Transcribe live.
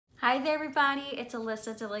Hi there everybody, it's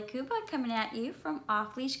Alyssa De La Cuba coming at you from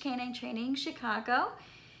Off Leash K9 Training, Chicago.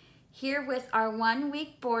 Here with our 1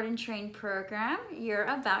 week board and train program. You're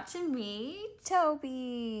about to meet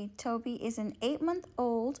Toby. Toby is an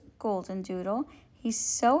 8-month-old Goldendoodle. He's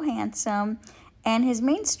so handsome, and his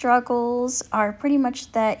main struggles are pretty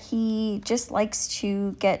much that he just likes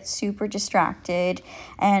to get super distracted,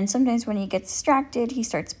 and sometimes when he gets distracted he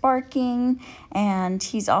starts barking, and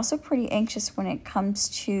he's also pretty anxious when it comes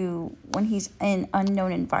to when he's in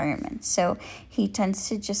unknown environments. So he tends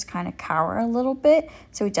to just kind of cower a little bit.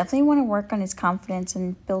 So we definitely want to work on his confidence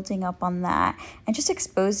and building up on that, and just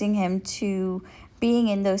exposing him to being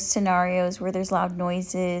in those scenarios where there's loud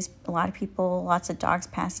noises, a lot of people, lots of dogs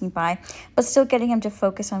passing by, but still getting him to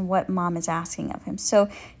focus on what mom is asking of him. So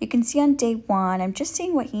you can see on day 1, I'm just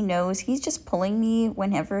seeing what he knows. He's just pulling me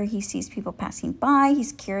whenever he sees people passing by.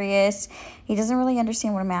 He's curious. He doesn't really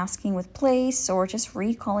understand what I'm asking with place or just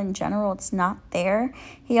recall in general. It's not there.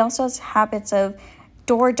 He also has habits of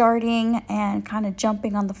door darting and kind of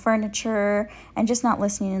jumping on the furniture and just not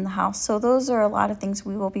listening in the house. So those are a lot of things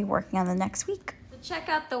we will be working on the next week. Check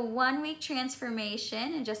out the 1 week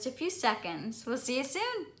transformation in just a few seconds. We'll see you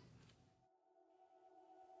soon.